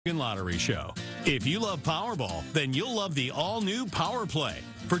Lottery Show. If you love Powerball, then you'll love the all-new Power Play.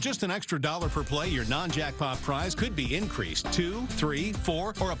 For just an extra $1 per play, your non-jackpot prize could be increased 2, 3,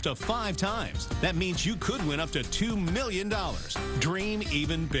 4, or up to 5 times. That means you could win up to $2 million. Dream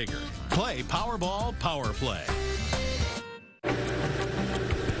even bigger. Play Powerball Power Play.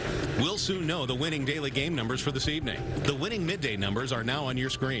 We'll soon know the winning daily game numbers for this evening. The winning midday numbers are now on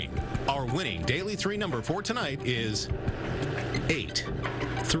your screen. Our winning daily 3 number for tonight is 8,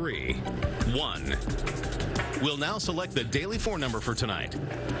 3, 1. We'll now select the daily 4 number for tonight.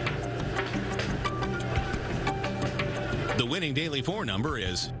 The winning daily 4 number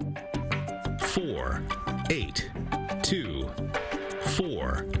is 4, 8, 2,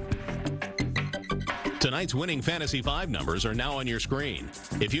 4. Tonight's winning Fantasy 5 numbers are now on your screen.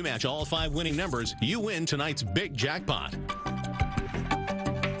 If you match all 5 winning numbers, you win tonight's big jackpot.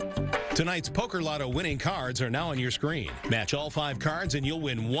 Tonight's Poker Lotto winning cards are now on your screen. Match all 5 cards and you'll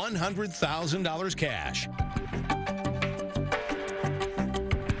win $100,000 cash.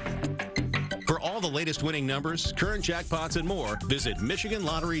 For all the latest winning numbers, current jackpots, and more, visit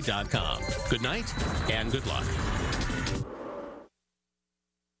MichiganLottery.com. Good night and good luck.